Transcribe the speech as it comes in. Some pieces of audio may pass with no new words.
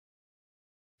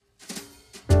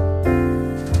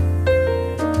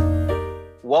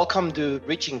Welcome to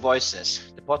Reaching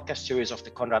Voices, the podcast series of the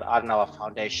Konrad Adenauer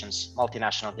Foundation's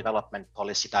Multinational Development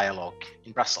Policy Dialogue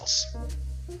in Brussels.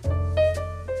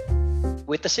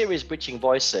 With the series Reaching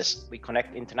Voices, we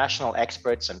connect international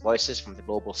experts and voices from the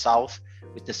Global South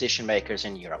with decision makers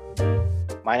in Europe.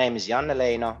 My name is Janne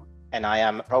Leino, and I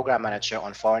am Program Manager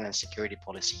on Foreign and Security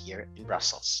Policy here in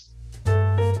Brussels.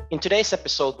 In today's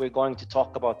episode, we're going to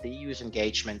talk about the EU's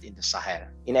engagement in the Sahel.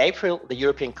 In April, the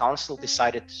European Council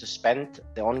decided to suspend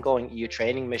the ongoing EU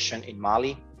training mission in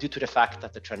Mali due to the fact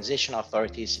that the transition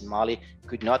authorities in Mali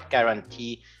could not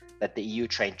guarantee that the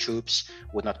EU-trained troops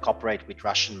would not cooperate with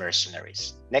Russian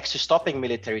mercenaries. Next to stopping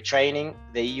military training,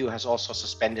 the EU has also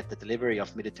suspended the delivery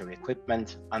of military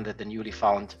equipment under the newly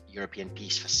found European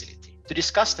Peace Facility. To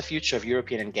discuss the future of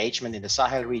European engagement in the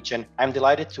Sahel region, I'm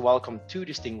delighted to welcome two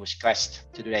distinguished guests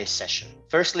to today's session.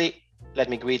 Firstly, let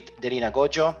me greet Delina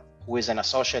Goggio, who is an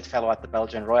associate fellow at the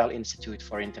Belgian Royal Institute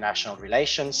for International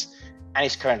Relations and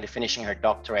is currently finishing her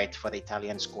doctorate for the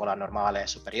Italian Scuola Normale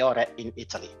Superiore in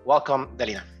Italy. Welcome,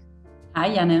 Delina. Hi,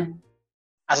 Janne.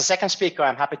 As a second speaker,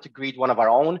 I'm happy to greet one of our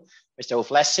own, Mr. Ulf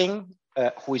Lessing,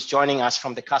 who is joining us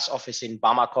from the CAS office in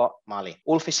Bamako, Mali.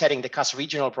 Ulf is heading the CAS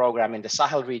regional program in the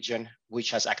Sahel region,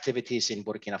 which has activities in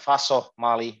Burkina Faso,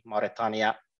 Mali,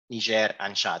 Mauritania, Niger,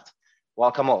 and Chad.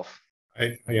 Welcome, Ulf.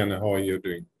 Hi, Janne. How are you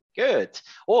doing? Good.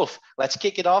 Ulf, let's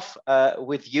kick it off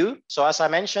with you. So as I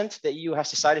mentioned, the EU has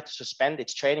decided to suspend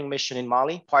its training mission in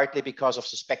Mali, partly because of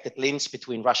suspected links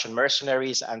between Russian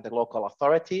mercenaries and the local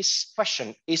authorities.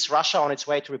 Question, is Russia on its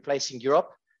way to replacing Europe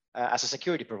as a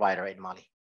security provider in Mali?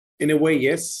 In a way,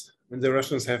 yes. The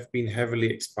Russians have been heavily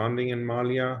expanding in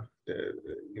Mali,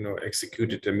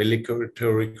 executed a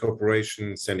military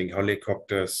cooperation, sending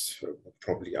helicopters,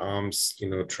 probably arms,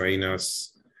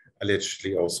 trainers,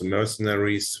 allegedly also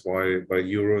mercenaries, while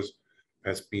Europe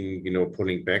has been,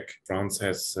 pulling back. France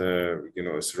has,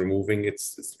 is removing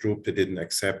its troop. They didn't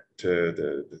accept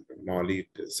the Mali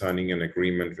signing an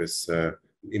agreement with,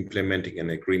 implementing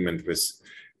an agreement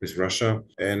with Russia.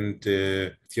 And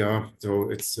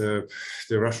so it's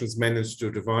the Russians managed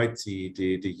to divide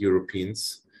the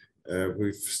Europeans.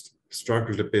 We've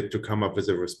struggled a bit to come up with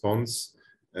a response.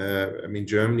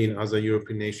 Germany and other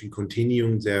European nations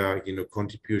continuing their,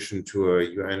 contribution to a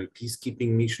UN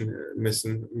peacekeeping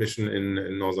mission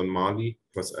in northern Mali.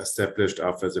 It was established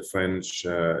after the French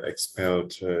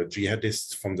expelled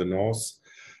jihadists from the north.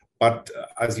 But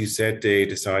as you said, they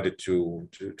decided to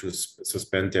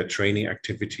suspend their training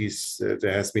activities.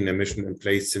 There has been a mission in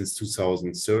place since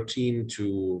 2013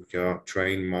 to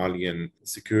train Malian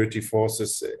security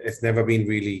forces. It's never been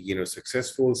really,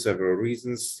 successful. Several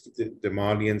reasons. The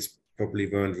Malians probably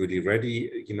weren't really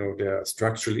ready. There are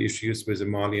structural issues with the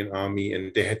Malian army,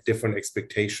 and they had different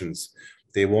expectations.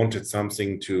 They wanted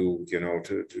something to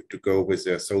go with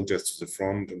their soldiers to the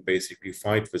front and basically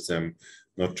fight with them,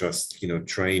 not just,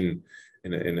 train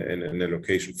in a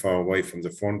location far away from the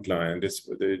front line.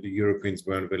 The Europeans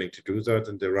weren't willing to do that,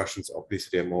 and the Russians,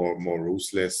 obviously, are more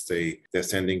ruthless. They're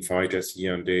sending fighters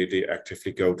here, and they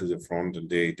actively go to the front, and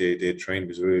they train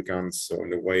with real guns. So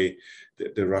in a way,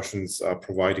 the Russians are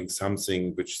providing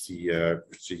something which the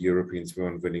Europeans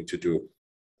weren't willing to do.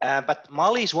 But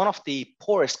Mali is one of the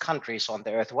poorest countries on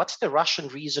the earth. What's the Russian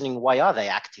reasoning? Why are they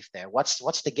active there? What's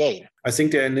the gain? I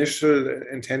think their initial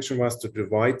intention was to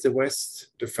divide the West.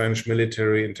 The French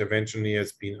military intervention here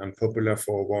has been unpopular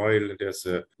for a while. There's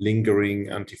a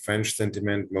lingering anti-French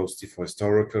sentiment, mostly for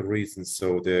historical reasons.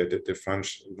 So the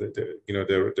French,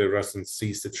 the Russians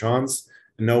seized the chance.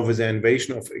 Now with the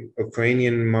invasion of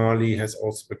Ukrainian Mali has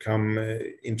also become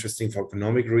interesting for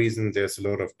economic reasons. There's a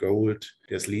lot of gold,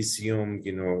 there's lithium,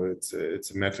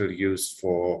 it's a metal used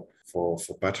for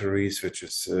batteries, which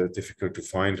is difficult to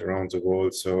find around the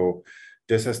world. So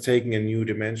this has taken a new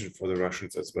dimension for the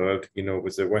Russians as well,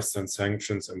 with the Western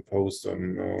sanctions imposed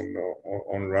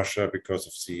on Russia because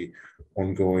of the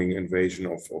ongoing invasion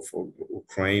of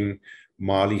Ukraine.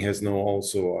 Mali has now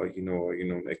also,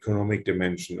 an economic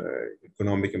dimension,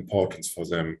 economic importance for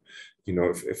them.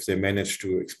 If they manage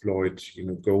to exploit,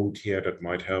 gold here, that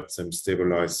might help them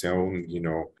stabilize their own,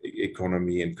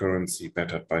 economy and currency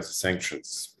bettered by the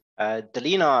sanctions.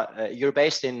 Delina, you're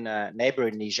based in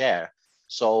neighboring Niger.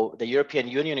 So the European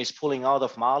Union is pulling out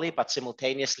of Mali, but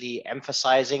simultaneously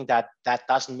emphasizing that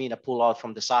doesn't mean a pull out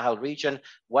from the Sahel region.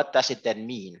 What does it then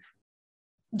mean?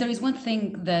 There is one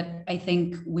thing that I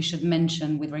think we should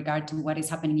mention with regard to what is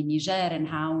happening in Niger and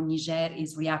how Niger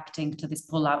is reacting to this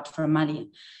pullout from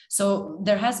Mali. So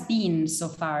there has been so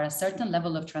far a certain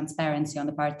level of transparency on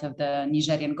the part of the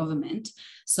Nigerian government.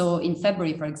 So in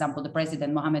February, for example, the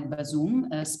president Mohamed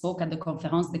Bazoum spoke at the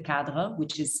Conférence des Cadres,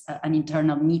 which is an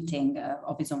internal meeting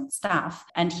of his own staff.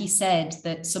 And he said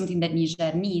that something that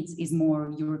Niger needs is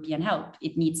more European help.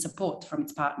 It needs support from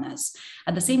its partners.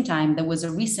 At the same time, there was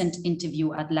a recent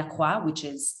interview at La Croix, which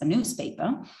is a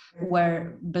newspaper,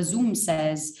 where Bazoum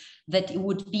says that it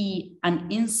would be an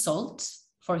insult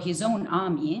for his own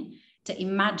army to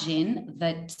imagine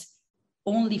that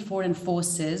only foreign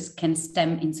forces can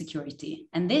stem insecurity.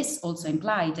 And this also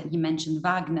implied, and he mentioned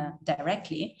Wagner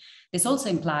directly, this also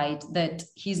implied that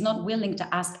he's not willing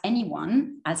to ask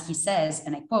anyone, as he says,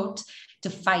 and I quote, to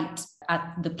fight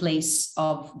at the place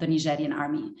of the Nigerian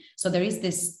army. So there is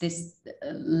this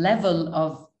level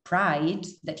of pride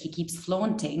that he keeps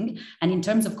flaunting. And in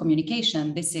terms of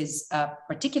communication, this is a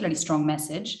particularly strong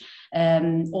message,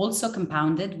 also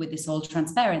compounded with this whole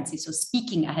transparency. So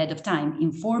speaking ahead of time,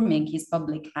 informing his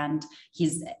public and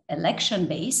his election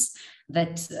base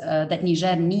that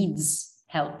Niger needs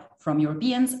help from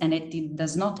Europeans, and it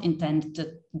does not intend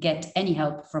to get any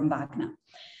help from Wagner.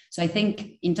 So I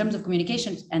think in terms of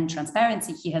communication and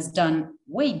transparency, he has done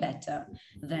way better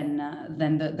than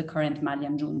the current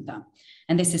Malian junta.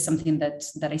 And this is something that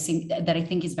I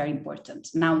think is very important.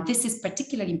 Now, this is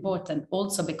particularly important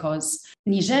also because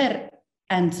Niger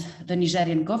and the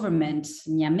Nigerian government,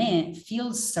 Niamey,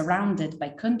 feels surrounded by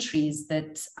countries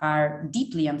that are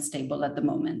deeply unstable at the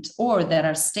moment, or that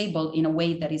are stable in a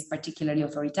way that is particularly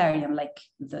authoritarian, like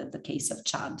the case of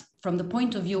Chad. From the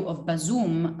point of view of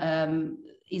Bazoum,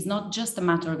 is not just a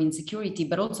matter of insecurity,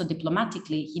 but also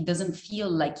diplomatically, he doesn't feel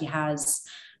like he has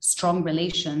strong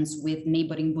relations with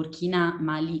neighboring Burkina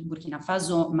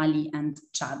Faso, Mali, and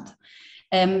Chad.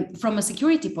 From a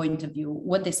security point of view,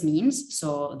 what this means,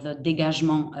 so the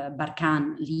dégagement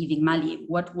Barkhane leaving Mali,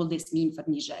 what will this mean for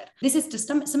Niger? This is to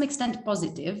some extent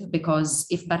positive, because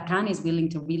if Barkhane is willing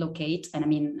to relocate, and I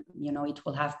mean, it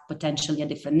will have potentially a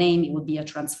different name, it will be a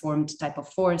transformed type of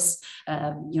force,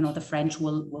 the French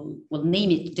will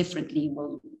name it differently,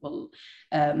 will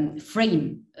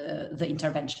frame the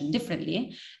intervention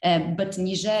differently. But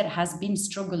Niger has been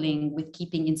struggling with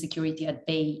keeping insecurity at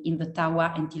bay in the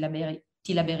Tawa and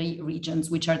Tillabéri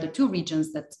regions, which are the two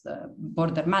regions that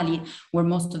border Mali, where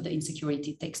most of the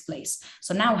insecurity takes place.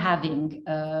 So now having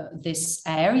this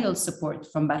aerial support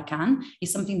from Barkhane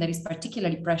is something that is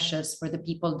particularly precious for the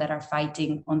people that are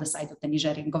fighting on the side of the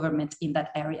Nigerian government in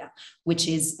that area, which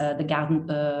is the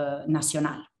Garde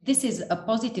Nationale. This is a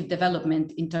positive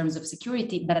development in terms of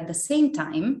security, but at the same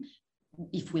time,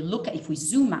 if we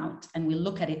zoom out and we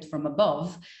look at it from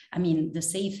above, I mean, the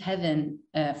safe haven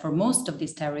for most of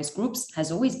these terrorist groups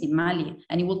has always been Mali,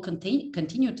 and it will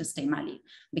continue to stay Mali,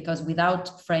 because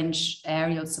without French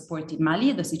aerial support in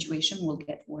Mali, the situation will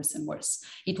get worse and worse.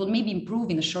 It will maybe improve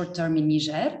in the short term in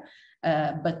Niger,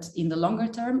 but in the longer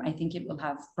term, I think it will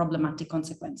have problematic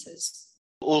consequences.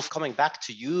 Ulf, coming back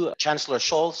to you, Chancellor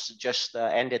Scholz just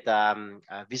ended a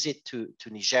visit to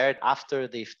Niger after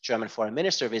the German foreign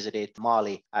minister visited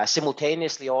Mali.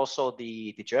 Simultaneously, also,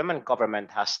 the German government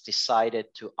has decided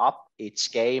to up its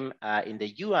game in the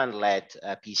UN-led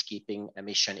peacekeeping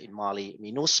mission in Mali,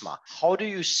 MINUSMA. How do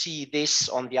you see this?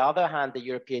 On the other hand, the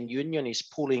European Union is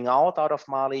pulling out of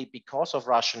Mali because of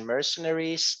Russian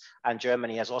mercenaries, and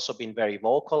Germany has also been very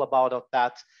vocal about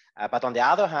that. But on the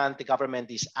other hand, the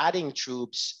government is adding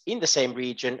troops in the same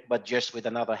region, but just with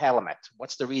another helmet.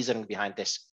 What's the reason behind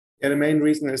this? Yeah, the main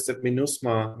reason is that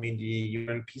MINUSMA, the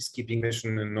UN peacekeeping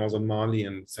mission in northern Mali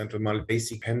and central Mali,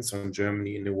 basically depends on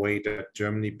Germany in a way that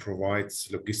Germany provides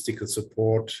logistical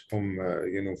support from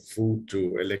food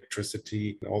to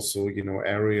electricity, and also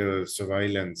aerial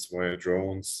surveillance via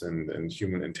drones and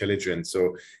human intelligence.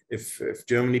 So if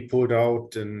Germany pulled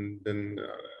out, then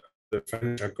the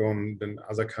French are gone, then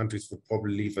other countries would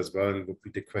probably leave as well, and it would be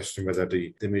the question whether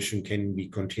the mission can be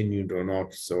continued or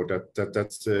not. So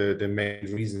that's the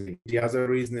main reason. The other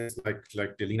reason is,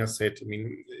 like Delina said, I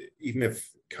mean, even if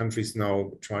countries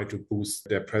now try to boost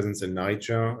their presence in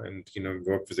Niger and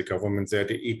work with the government there,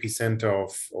 the epicenter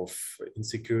of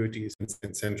insecurity is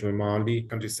in central Mali.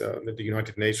 Countries, the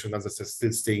United Nations, others are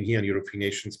still staying here in European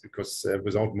nations, because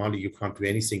without Mali you can't do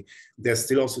anything. There's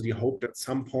still also the hope that at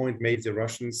some point maybe the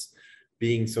Russians,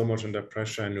 being so much under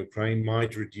pressure in Ukraine,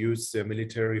 might reduce their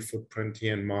military footprint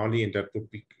here in Mali, and that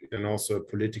would be then also a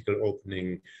political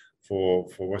opening for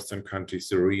Western countries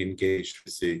to re-engage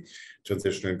with the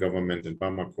transitional government in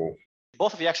Bamako.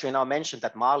 both of you actually now mentioned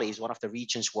that Mali is one of the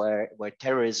regions where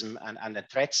terrorism and the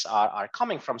threats are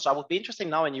coming from. So I would be interested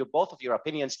now in both of your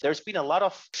opinions. There's been a lot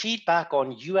of feedback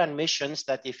on UN missions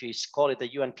that if you call it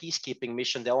a UN peacekeeping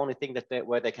mission, the only thing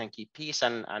where they can keep peace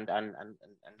and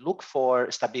look for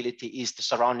stability is the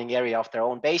surrounding area of their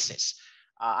own bases.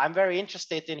 I'm very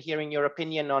interested in hearing your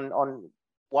opinion on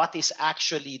what is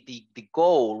actually the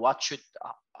goal, what should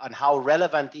and how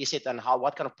relevant is it, and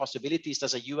what kind of possibilities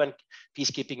does a UN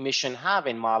peacekeeping mission have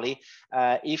in Mali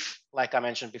if, like I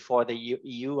mentioned before, the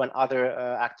EU and other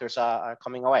actors are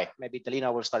coming away? Maybe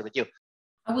Delina, will start with you.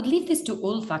 I would leave this to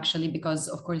Ulf, actually, because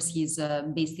of course he's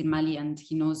based in Mali and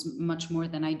he knows much more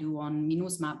than I do on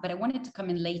MINUSMA, but I wanted to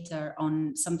come in later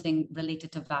on something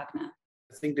related to Wagner.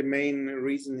 I think the main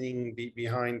reasoning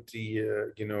behind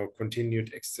the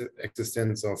continued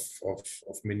existence of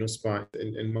MINUSMA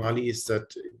in Mali is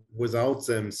that without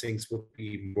them things would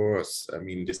be worse. I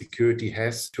mean, the security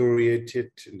has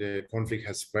deteriorated, the conflict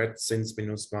has spread since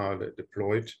MINUSMA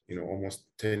deployed, almost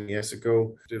 10 years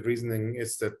ago. The reasoning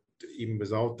is that even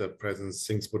without that presence,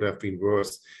 things would have been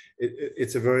worse.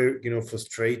 It's a very,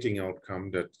 frustrating outcome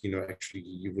that, actually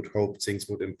you would hope things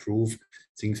would improve.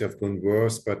 Things have gone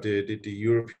worse, but the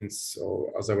Europeans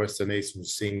or other Western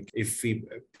nations think if we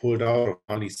pulled out of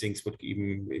Mali, things would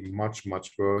even be much,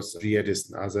 much worse.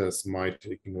 Jihadists and others might,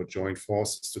 join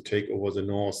forces to take over the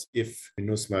north if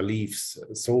MINUSMA leaves.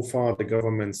 So far, the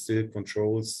government still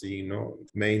controls the,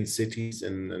 main cities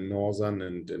in northern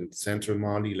and central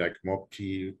Mali, like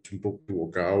Mopti, Timbuktu,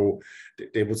 or Gao.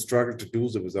 They would struggle to do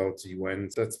so without the UN.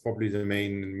 That's probably the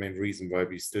main reason why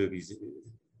we still be,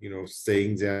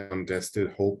 staying there, and there's still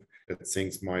hope that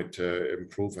things might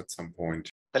improve at some point.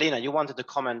 Delina, you wanted to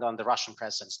comment on the Russian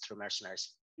presence through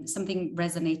mercenaries. Something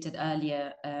resonated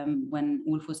earlier when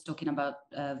Ulf was talking about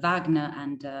Wagner,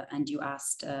 and you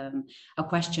asked a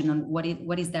question on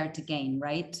what is there to gain,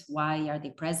 right? Why are they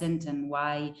present, and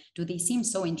why do they seem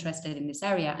so interested in this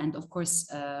area? And of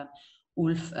course,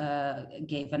 Ulf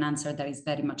gave an answer that is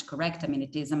very much correct. I mean,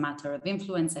 it is a matter of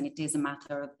influence and it is a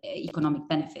matter of economic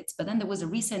benefits. But then there was a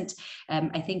recent,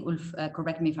 I think, Ulf,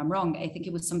 correct me if I'm wrong, I think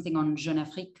it was something on Jeune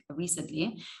Afrique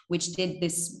recently, which did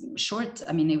this short,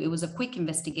 I mean, it was a quick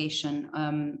investigation,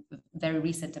 very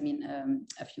recent, I mean,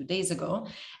 a few days ago,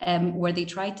 where they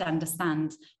tried to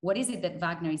understand what is it that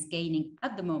Wagner is gaining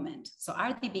at the moment. So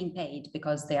are they being paid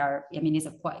because they are, I mean,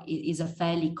 is a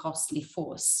fairly costly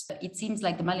force. It seems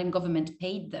like the Malian government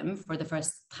paid them for the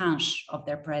first tranche of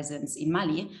their presence in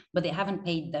Mali, but they haven't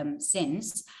paid them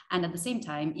since. And at the same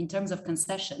time, in terms of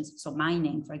concessions, so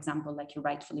mining, for example, like you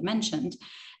rightfully mentioned,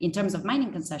 in terms of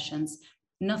mining concessions,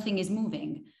 nothing is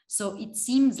moving. So it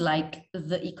seems like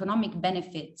the economic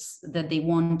benefits that they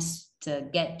want to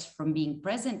get from being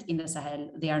present in the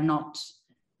Sahel, they are not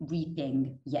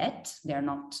reaping yet. They're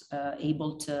not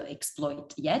able to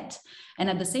exploit yet. And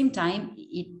at the same time,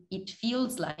 it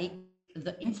feels like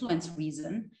the influence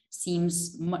reason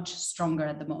seems much stronger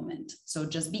at the moment. So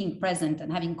just being present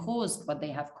and having caused what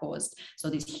they have caused, so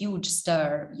this huge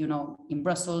stir, in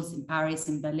Brussels, in Paris,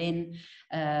 in Berlin,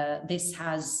 this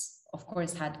has, of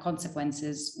course, had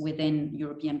consequences within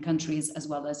European countries as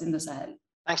well as in the Sahel.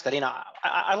 Thanks, Delina.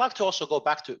 I'd like to also go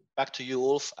back to you,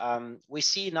 Ulf. We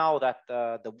see now that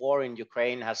the war in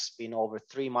Ukraine has been over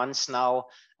 3 months now,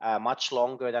 much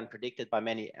longer than predicted by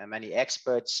many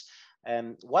experts.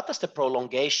 What does the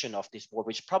prolongation of this war,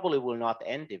 which probably will not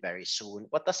end very soon,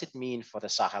 what does it mean for the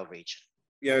Sahel region?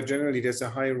 Yeah, generally there's a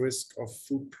high risk of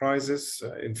food prices,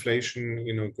 inflation,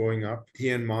 going up.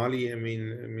 Here in Mali, I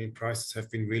mean, prices have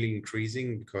been really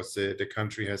increasing because the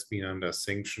country has been under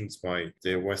sanctions by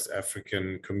the West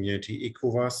African community,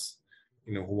 ECOWAS,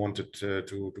 who wanted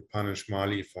to punish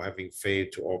Mali for having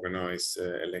failed to organize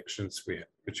elections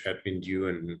which had been due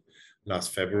in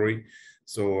last February.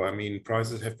 So, I mean,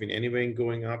 prices have been anyway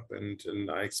going up, and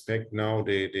I expect now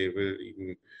they will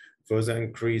even further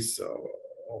increase,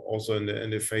 also in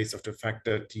the face of the fact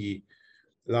that the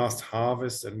last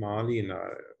harvest in Mali, and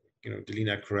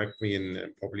Delina, correct me,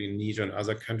 and probably in Niger and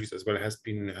other countries as well, has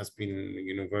been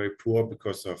very poor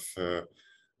because of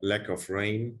lack of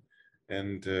rain.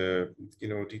 And,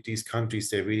 these countries,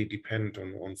 they really depend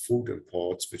on food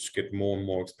imports, which get more and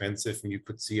more expensive. And you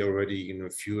could see already,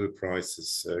 fuel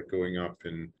prices going up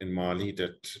in Mali.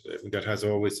 That has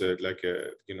always a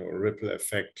ripple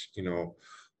effect,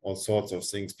 all sorts of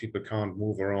things. People can't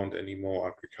move around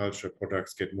anymore. Agricultural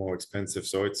products get more expensive.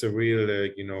 So it's a real,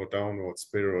 downward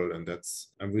spiral. And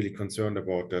I'm really concerned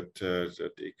about that the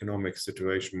economic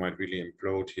situation might really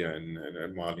implode here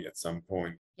in Mali at some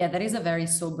point. Yeah, that is a very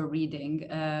sober reading.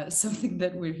 Something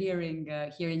that we're hearing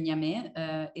here in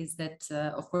Niamey is that,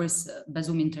 of course,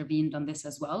 Bazoum intervened on this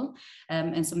as well.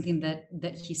 And something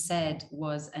that he said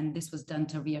was, and this was done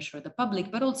to reassure the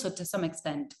public, but also to some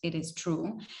extent, it is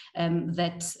true,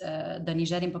 that the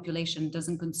Nigerian population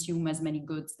doesn't consume as many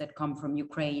goods that come from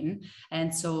Ukraine.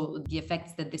 And so the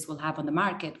effects that this will have on the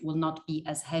market will not be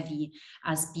as heavy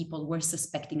as people were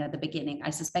suspecting at the beginning.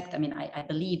 I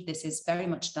believe this is very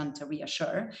much done to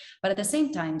reassure. But at the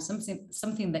same time,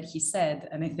 something that he said,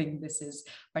 and I think this is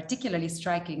particularly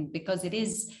striking because it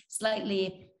is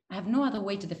slightly, I have no other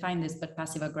way to define this but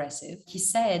passive aggressive. He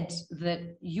said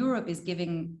that Europe is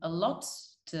giving a lot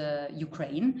to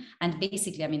Ukraine, and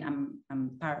basically,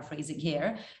 I'm paraphrasing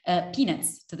here,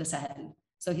 peanuts to the Sahel.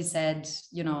 So he said,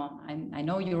 I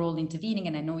know you're all intervening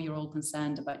and I know you're all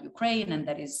concerned about Ukraine, and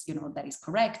that is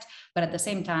correct. But at the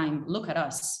same time, look at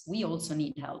us. We also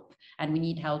need help, and we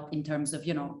need help in terms of,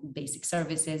 basic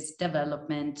services,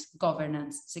 development,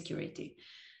 governance, security.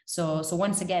 So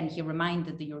once again, he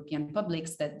reminded the European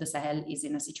publics that the Sahel is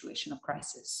in a situation of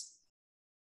crisis.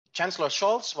 Chancellor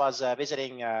Scholz was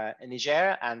visiting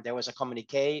Niger, and there was a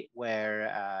communique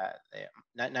where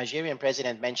the Nigerian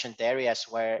president mentioned areas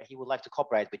where he would like to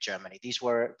cooperate with Germany. These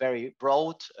were very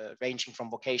broad, ranging from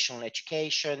vocational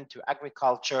education to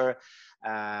agriculture,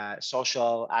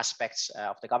 social aspects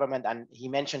of the government. And he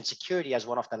mentioned security as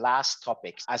one of the last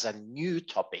topics, as a new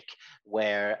topic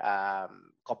where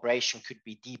cooperation could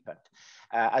be deepened.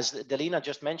 As Delina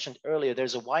just mentioned earlier,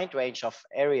 there's a wide range of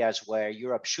areas where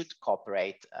Europe should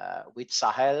cooperate with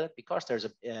Sahel because there's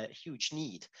a huge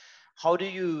need. How do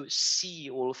you see,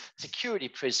 Ulf, security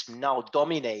prism now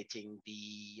dominating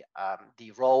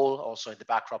the role also in the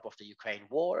backdrop of the Ukraine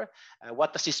war?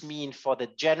 What does this mean for the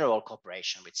general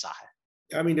cooperation with Sahel?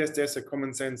 There's a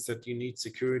common sense that you need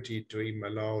security to even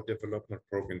allow development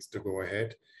programs to go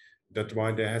ahead. That's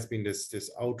why there has been this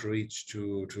outreach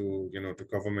to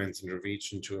governments in the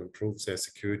region to improve their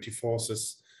security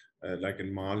forces, like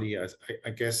in Mali. I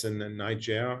guess in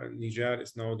Niger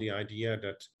is now the idea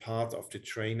that part of the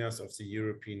trainers of the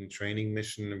European training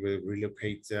mission will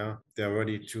relocate there. There are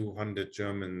already 200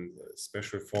 German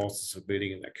special forces are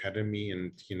building an academy,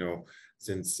 and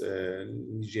since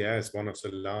Niger is one of the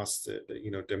last,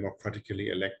 democratically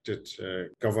elected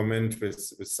government with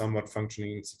somewhat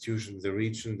functioning institutions in the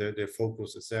region, their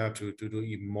focus is there to do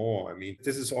even more.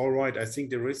 This is all right. I think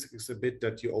the risk is a bit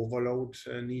that you overload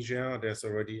Niger. There's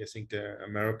already, I think the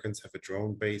Americans have a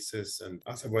drone basis, and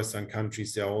other Western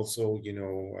countries, they're also,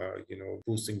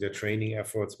 boosting their training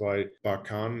efforts, while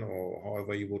Barkhane, or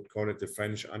however you would call it, the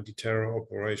French anti-terror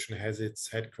operation, has its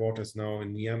headquarters now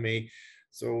in Niamey.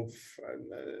 So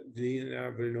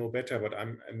Delina will know better, but I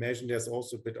imagine there's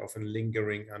also a bit of a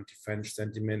lingering anti-French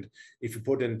sentiment. If you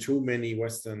put in too many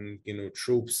Western,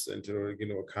 troops into,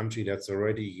 a country that's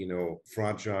already,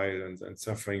 fragile and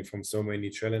suffering from so many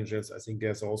challenges, I think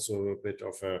there's also a bit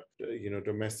of a,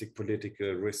 domestic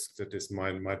political risk that this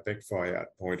might backfire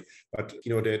at point. But,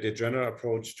 the general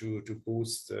approach to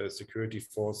boost security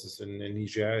forces in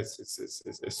Niger is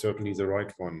certainly the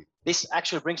right one. This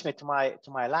actually brings me to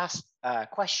my last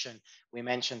question. We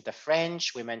mentioned the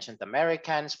French, we mentioned the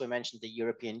Americans, we mentioned the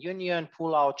European Union,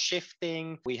 pull-out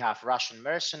shifting. We have Russian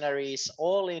mercenaries,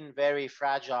 all in very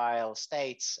fragile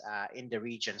states in the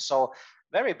region. So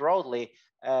very broadly,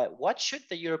 what should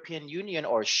the European Union,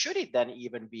 or should it then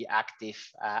even be active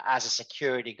as a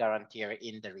security guarantor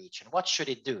in the region? What should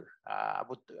it do?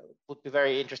 Would be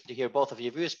very interested to hear both of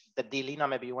your views. Delina,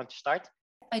 maybe you want to start?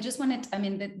 I just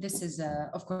wanted, this is,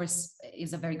 of course,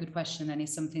 is a very good question, and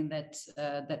is something that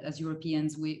as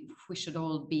Europeans, we should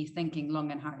all be thinking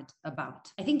long and hard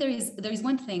about. I think there is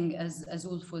one thing, as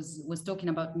Ulf was talking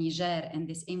about Niger and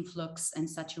this influx and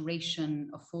saturation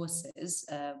of forces,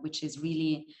 which is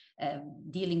really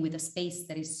dealing with a space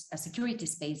that is a security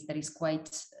space that is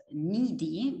quite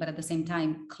needy, but at the same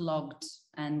time clogged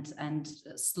and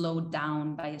slowed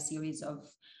down by a series of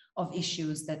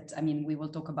issues that, we will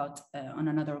talk about on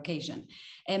another occasion.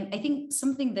 I think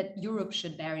something that Europe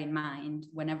should bear in mind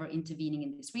whenever intervening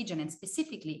in this region, and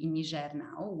specifically in Niger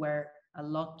now, where a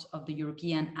lot of the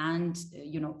European and,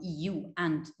 EU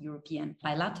and European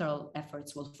bilateral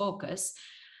efforts will focus,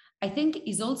 I think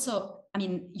is also,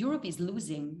 Europe is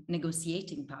losing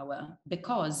negotiating power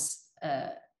because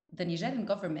the Nigerian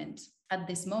government at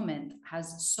this moment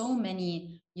has so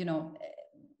many,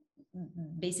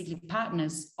 basically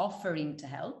partners offering to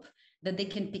help that they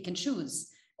can pick and choose.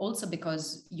 Also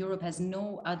because Europe has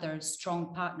no other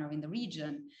strong partner in the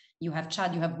region, you have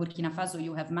Chad, you have Burkina Faso,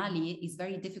 you have Mali, it's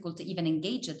very difficult to even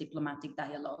engage a diplomatic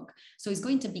dialogue. So it's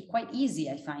going to be quite easy,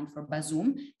 I find, for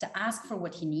Bazoum to ask for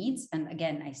what he needs. And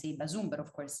again, I say Bazoum, but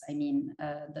of course, I mean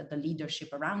the leadership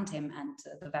around him and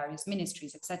the various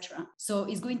ministries, etc. So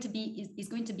it's going to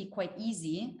be quite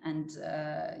easy, and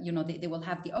they will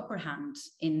have the upper hand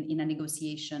in a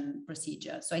negotiation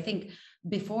procedure. So I think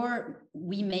before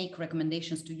we make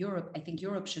recommendations to Europe, I think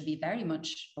Europe should be very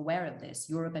much aware of this.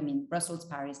 Europe, I mean Brussels,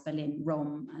 Paris, Berlin,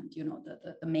 Rome, and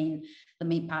the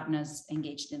main partners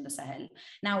engaged in the Sahel.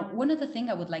 Now, one other thing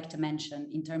I would like to mention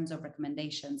in terms of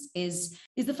recommendations is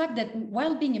the fact that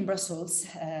while being in Brussels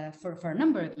for a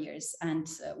number of years and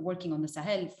working on the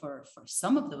Sahel for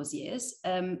some of those years,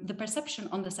 the perception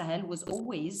on the Sahel was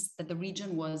always that the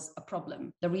region was a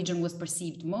problem. The region was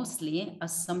perceived mostly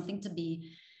as something to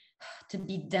be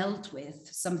dealt with,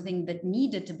 something that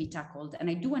needed to be tackled. And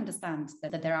I do understand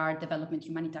that there are development,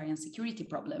 humanitarian, security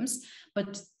problems,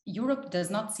 but Europe does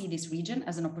not see this region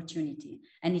as an opportunity.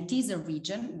 And it is a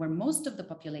region where most of the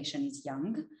population is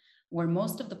young, where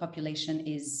most of the population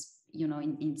is,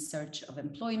 in search of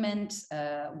employment,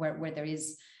 where there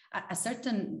is a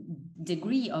certain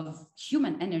degree of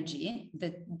human energy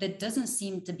that doesn't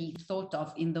seem to be thought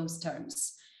of in those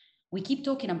terms. We keep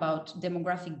talking about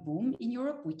demographic boom in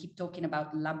Europe. We keep talking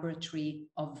about laboratory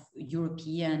of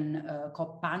European,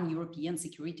 pan-European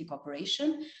security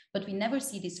cooperation, but we never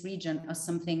see this region as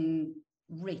something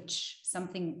rich,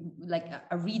 something like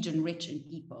a region rich in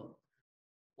people.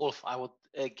 Wolf, I would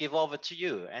give over to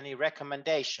you. Any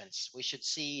recommendations? We should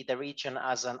see the region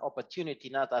as an opportunity,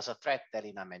 not as a threat, that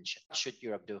Elina mentioned. What should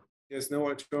Europe do? There's no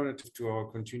alternative to our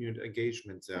continued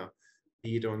engagement there.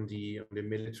 Be it on the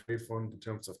military front in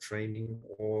terms of training,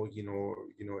 or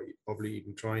probably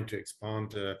even trying to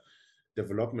expand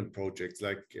development projects.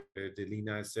 Like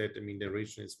Delina said, I mean, the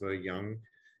region is very young.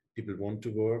 People want to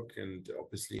work, and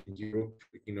obviously in Europe,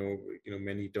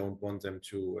 many don't want them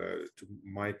to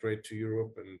migrate to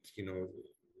Europe and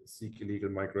seek illegal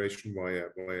migration via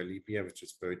Libya, which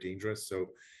is very dangerous. So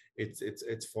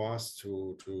it's for us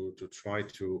to try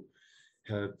to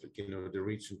help the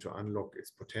region to unlock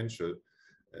its potential.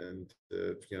 And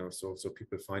so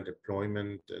people find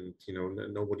employment, and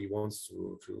nobody wants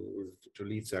to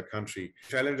leave their country.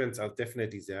 Challenges are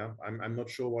definitely there. I'm not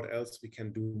sure what else we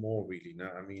can do more, really. No?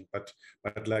 I mean, but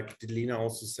like Delina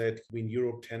also said, we in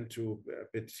Europe tend to a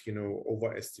bit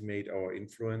overestimate our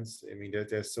influence. I mean,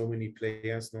 there's so many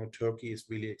players now. Turkey is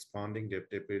really expanding.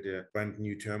 They built a brand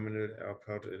new terminal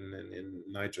airport in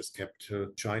Niger's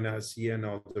capital. China is here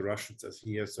now. The Russians are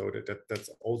here. So that's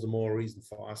all the more reason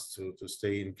for us to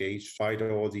stay engaged, despite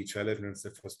all the challenges,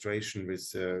 the frustration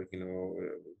with the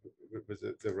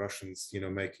Russians,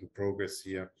 making progress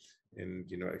here in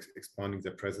expanding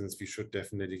their presence. We should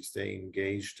definitely stay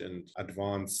engaged and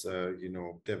advance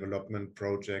development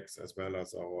projects, as well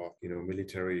as our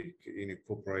military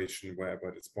cooperation wherever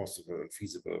it's possible and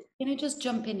feasible. Can I just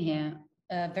jump in here?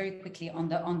 Very quickly on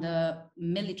the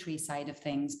military side of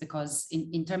things, because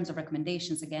in terms of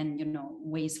recommendations, again,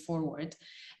 ways forward,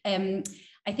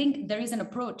 I think there is an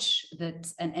approach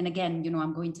that, and again,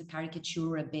 I'm going to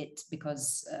caricature a bit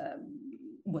because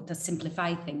to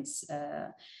simplify things,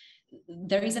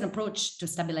 there is an approach to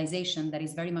stabilization that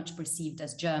is very much perceived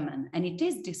as German, and it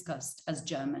is discussed as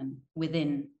German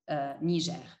within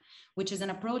Niger, which is an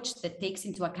approach that takes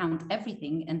into account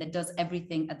everything and that does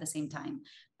everything at the same time.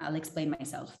 I'll explain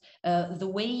myself. The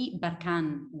way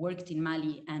Barkhane worked in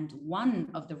Mali, and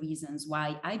one of the reasons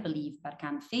why I believe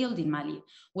Barkhane failed in Mali,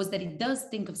 was that it does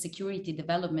think of security,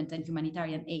 development, and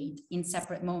humanitarian aid in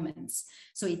separate moments.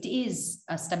 So it is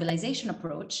a stabilization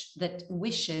approach that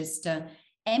wishes to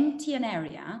empty an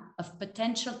area of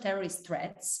potential terrorist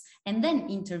threats and then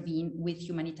intervene with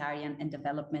humanitarian and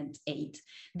development aid.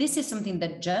 This is something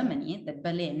that Germany, that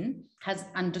Berlin, has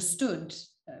understood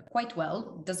quite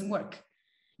well. It doesn't work.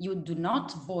 You do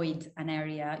not void an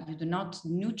area, you do not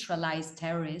neutralize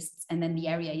terrorists, and then the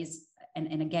area is,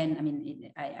 and again, I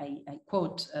mean, I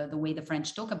quote the way the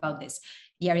French talk about this,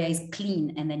 the area is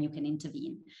clean and then you can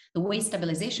intervene. The way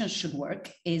stabilization should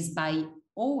work is by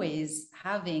always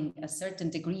having a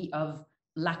certain degree of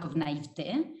lack of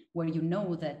naivete, where you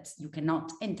know that you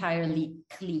cannot entirely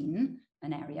clean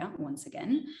an area, once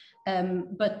again,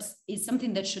 but it's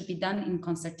something that should be done in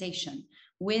consultation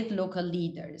with local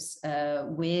leaders,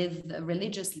 with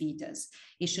religious leaders.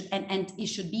 It should, and it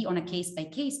should be on a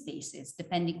case-by-case basis,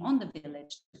 depending on the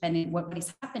village, depending what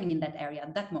is happening in that area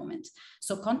at that moment.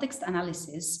 So context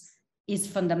analysis is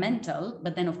fundamental,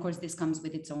 but then of course this comes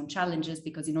with its own challenges,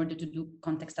 because in order to do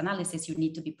context analysis, you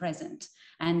need to be present.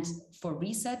 And for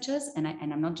researchers, and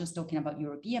I'm not just talking about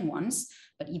European ones,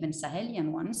 but even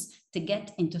Sahelian ones, to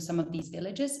get into some of these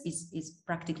villages is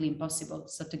practically impossible.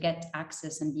 So to get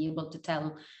access and be able to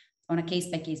tell on a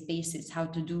case-by-case basis how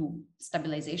to do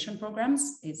stabilization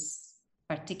programs is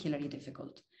particularly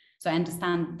difficult. So I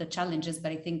understand the challenges,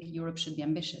 but I think Europe should be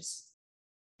ambitious.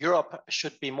 Europe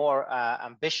should be more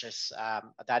ambitious.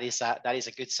 That is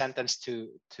a good sentence to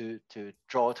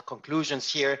draw to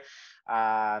conclusions here.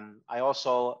 I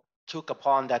also took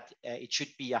upon that it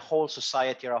should be a whole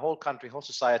society or a whole country, whole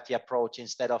society approach,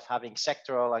 instead of having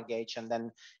sectoral engage and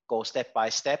then go step by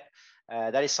step.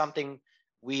 That is something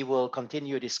we will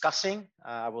continue discussing.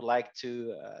 I would like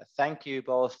to thank you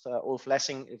both, Ulf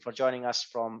Lessing, for joining us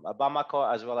from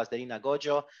Bamako, as well as Delina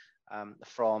Gojo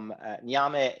from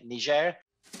Niamey, Niger.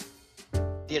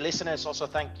 Dear listeners, also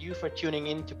thank you for tuning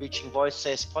in to Breaching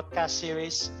Voices podcast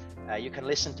series. You can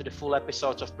listen to the full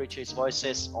episodes of Breaching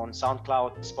Voices on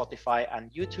SoundCloud, Spotify,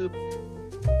 and YouTube.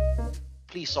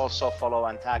 Please also follow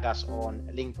and tag us on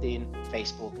LinkedIn,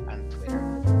 Facebook, and Twitter.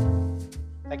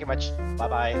 Thank you much.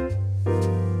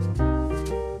 Bye-bye.